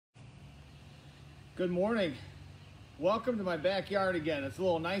Good morning. Welcome to my backyard again. It's a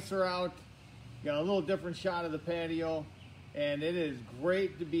little nicer out. Got a little different shot of the patio, and it is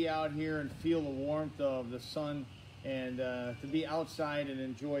great to be out here and feel the warmth of the sun and to be outside and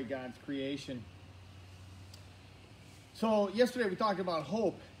enjoy God's creation. So yesterday we talked about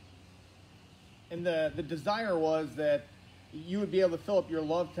hope, and the desire was that you would be able to fill up your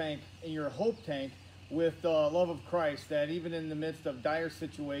love tank and your hope tank with the love of Christ, that even in the midst of dire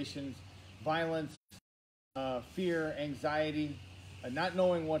situations, violence, fear, anxiety, not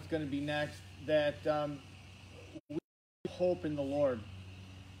knowing what's going to be next, that we hope in the Lord.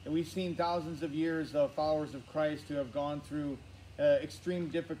 And we've seen thousands of years of followers of Christ who have gone through extreme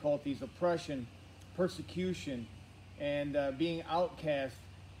difficulties, oppression, persecution, and being outcast,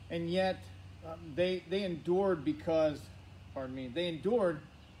 and yet they endured because the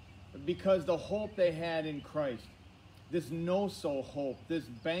hope they had in Christ. This know-so hope, this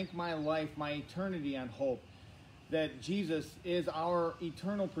bank my life, my eternity on hope, that Jesus is our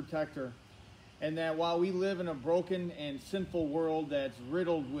eternal protector, and that while we live in a broken and sinful world that's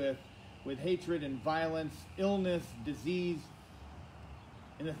riddled with hatred and violence, illness, disease,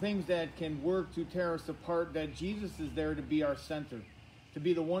 and the things that can work to tear us apart, that Jesus is there to be our center, to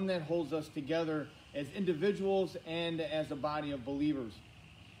be the one that holds us together as individuals and as a body of believers.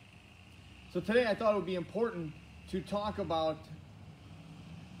 So today I thought it would be important to talk about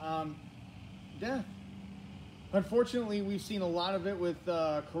death. Unfortunately, we've seen a lot of it with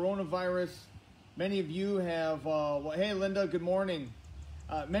coronavirus. Many of you have, hey Linda, good morning.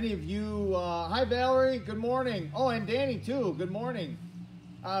 Many of you, hi Valerie, good morning. Oh, and Danny too, good morning.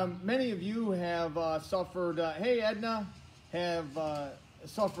 Many of you have suffered, hey Edna, have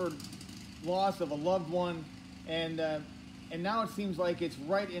suffered loss of a loved one, and now it seems like it's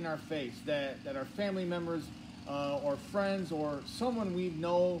right in our face that our family members or friends or someone we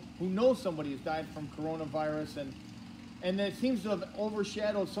know who knows somebody has died from coronavirus, and it seems to have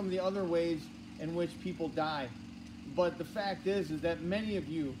overshadowed some of the other ways in which people die. But the fact is that many of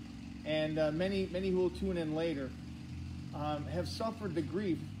you and many who will tune in later have suffered the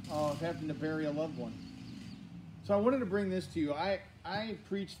grief of having to bury a loved one. So I wanted to bring this to you. I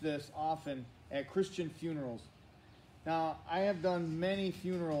preach this often at Christian funerals. Now, I have done many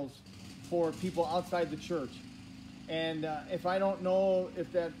funerals for people outside the church. And if I don't know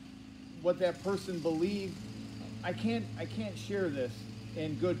what that person believed, I can't share this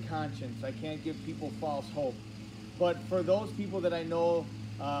in good conscience. I can't give people false hope. But for those people that I know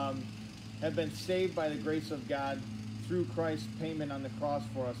have been saved by the grace of God through Christ's payment on the cross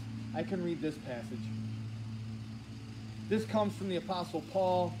for us, I can read this passage. This comes from the Apostle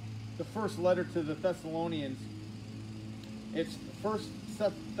Paul, the first letter to the Thessalonians. It's 1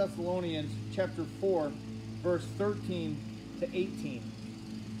 Thessalonians chapter 4, verse 13 to 18.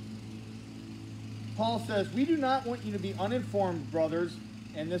 Paul says, "We do not want you to be uninformed, brothers,"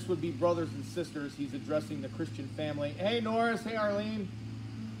 and this would be brothers and sisters. He's addressing the Christian family. Hey, Norris. Hey, Arlene.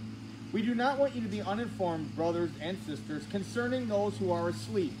 "We do not want you to be uninformed, brothers and sisters, concerning those who are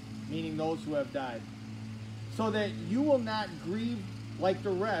asleep," meaning those who have died, "so that you will not grieve like the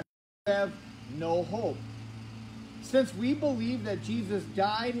rest who have no hope. Since we believe that Jesus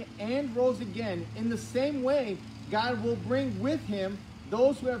died and rose again, in the same way God will bring with him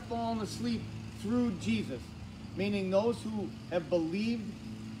those who have fallen asleep through Jesus," meaning those who have believed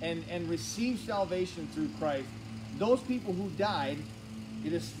and received salvation through Christ. Those people who died,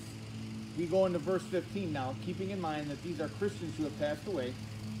 we go into verse 15 now, keeping in mind that these are Christians who have passed away.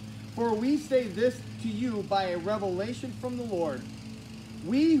 "For we say this to you by a revelation from the Lord.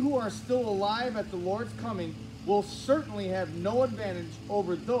 We who are still alive at the Lord's coming will certainly have no advantage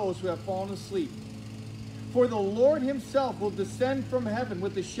over those who have fallen asleep. For the Lord himself will descend from heaven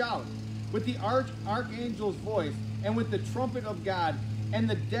with a shout, with the archangel's voice, and with the trumpet of God, and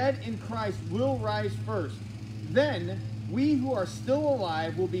the dead in Christ will rise first. Then we who are still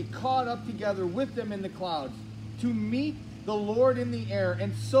alive will be caught up together with them in the clouds to meet the Lord in the air,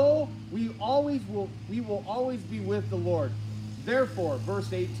 and so we will always be with the Lord. Therefore,"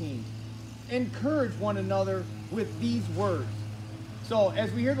 verse 18, "encourage one another with these words." So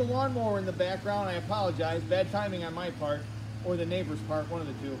as we hear the lawnmower in the background, I apologize, bad timing on my part, or the neighbor's part, one of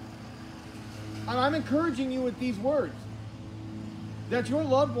the two. I'm encouraging you with these words, that your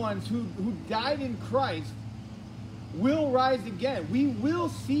loved ones who died in Christ will rise again. We will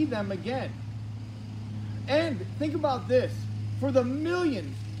see them again. And think about this, for the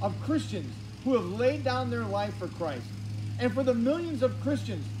millions of Christians who have laid down their life for Christ, and for the millions of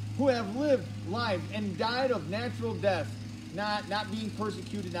Christians who have lived lives and died of natural death, not being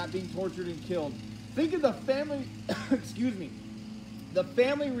persecuted, not being tortured and killed. Think of the family, the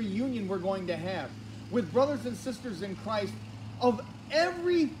family reunion we're going to have with brothers and sisters in Christ of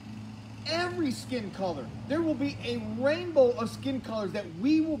every skin color. There will be a rainbow of skin colors that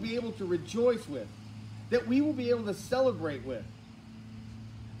we will be able to rejoice with, that we will be able to celebrate with.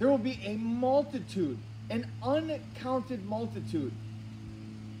 There will be a multitude, an uncounted multitude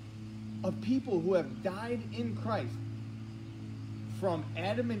of people who have died in Christ from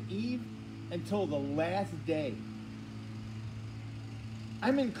Adam and Eve until the last day.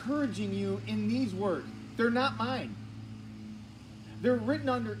 I'm encouraging you in these words. They're not mine. They're written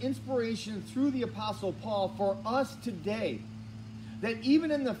under inspiration through the Apostle Paul for us today, that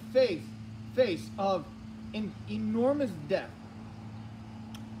even in the face of enormous death,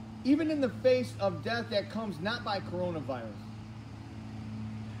 even in the face of death that comes not by coronavirus,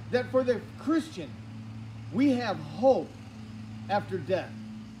 that for the Christian, we have hope after death.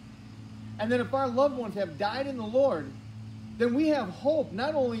 And that if our loved ones have died in the Lord, then we have hope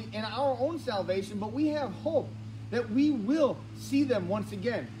not only in our own salvation, but we have hope that we will see them once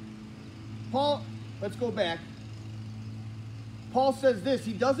again. Paul, let's go back. Paul says this: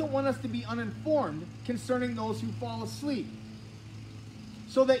 he doesn't want us to be uninformed concerning those who fall asleep,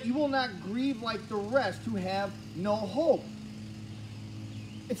 so that you will not grieve like the rest who have no hope.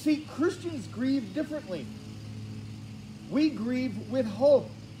 And see, Christians grieve differently. We grieve with hope.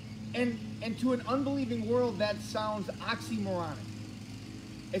 And to an unbelieving world, that sounds oxymoronic.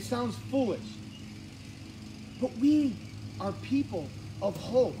 It sounds foolish. But we are people of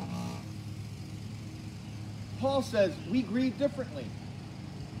hope. Paul says we grieve differently.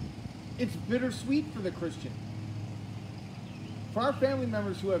 It's bittersweet for the Christian. For our family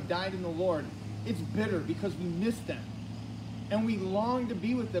members who have died in the Lord, it's bitter because we miss them. And we long to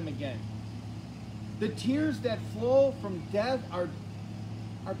be with them again. The tears that flow from death are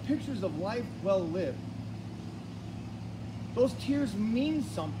pictures of life well lived. Those tears mean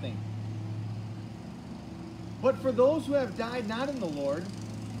something. But for those who have died not in the Lord,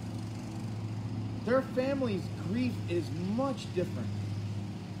 their family's grief is much different.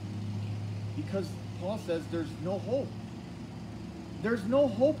 Because Paul says there's no hope. There's no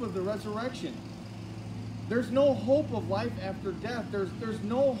hope of the resurrection. There's no hope of life after death. There's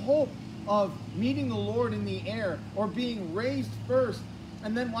no hope of meeting the Lord in the air or being raised first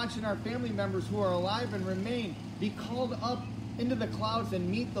and then watching our family members who are alive and remain be called up into the clouds and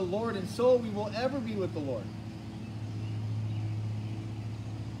meet the Lord, and so we will ever be with the Lord.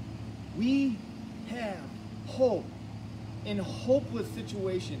 We have hope in a hopeless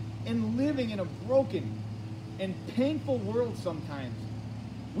situation, in living in a broken and painful world sometimes.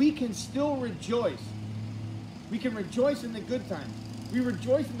 We can still rejoice. We can rejoice in the good times. We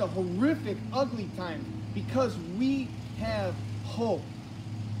rejoice in the horrific, ugly times because we have hope.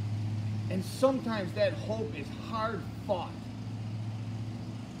 And sometimes that hope is hard fought.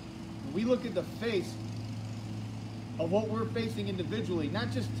 We look at the face of what we're facing individually,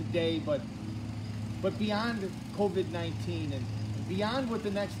 not just today, but beyond COVID-19 and beyond what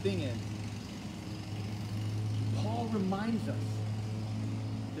the next thing is. Paul reminds us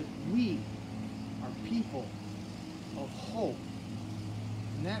that we are people of hope.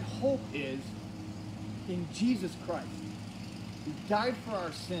 And that hope is in Jesus Christ, who died for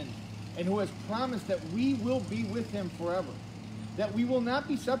our sins and who has promised that we will be with him forever, that we will not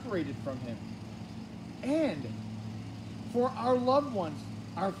be separated from him. And for our loved ones,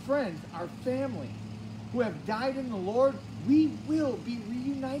 our friends, our family who have died in the Lord, we will be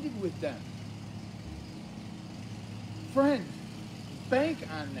reunited with them. Friends, bank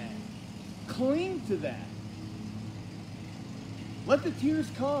on that. Cling to that. Let the tears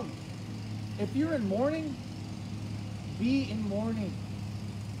come. If you're in mourning, be in mourning.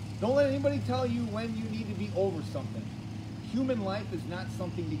 Don't let anybody tell you when you need to be over something. Human life is not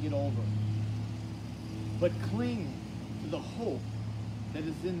something to get over. But cling to the hope that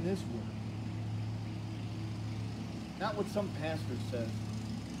is in this word. Not what some pastor says,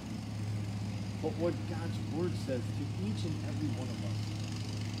 but what God's word says to each and every one of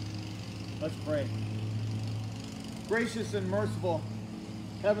us. Let's pray. Gracious and merciful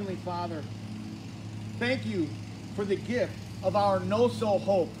Heavenly Father, thank you for the gift of our no-so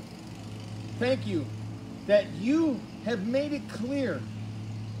hope. Thank you that you have made it clear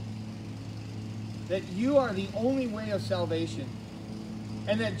that you are the only way of salvation,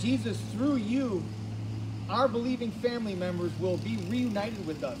 and that Jesus, through you, our believing family members will be reunited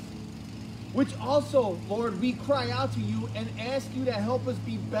with us. Which also, Lord, we cry out to you and ask you to help us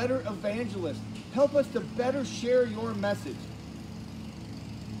be better evangelists. Help us to better share your message,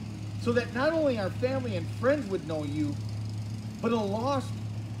 so that not only our family and friends would know you, but a lost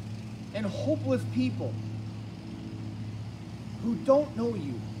and hopeless people who don't know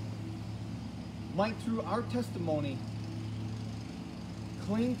you might, through our testimony,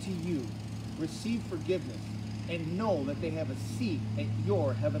 cling to you, receive forgiveness, and know that they have a seat at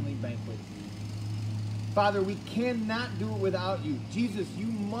your heavenly banquet. Father, we cannot do it without you. Jesus, you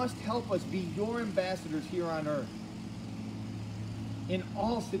must help us be your ambassadors here on earth in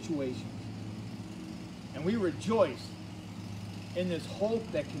all situations. And we rejoice in this hope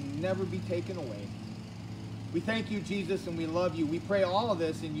that can never be taken away. We thank you, Jesus, and we love you. We pray all of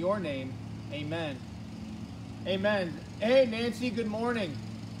this in your name. Amen. Amen. Hey, Nancy, good morning.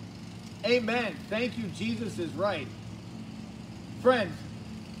 Amen. Thank you. Jesus is right. Friends,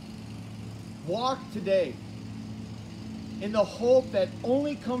 walk today in the hope that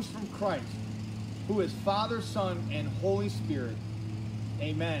only comes from Christ, who is Father, Son, and Holy Spirit.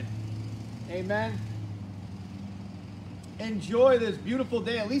 Amen. Amen. Enjoy this beautiful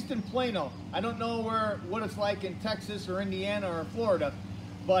day, at least in Plano. I don't know what it's like in Texas or Indiana or Florida,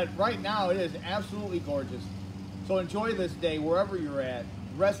 but right now it is absolutely gorgeous. So enjoy this day wherever you're at,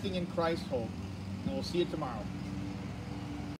 resting in Christ's hope. And we'll see you tomorrow.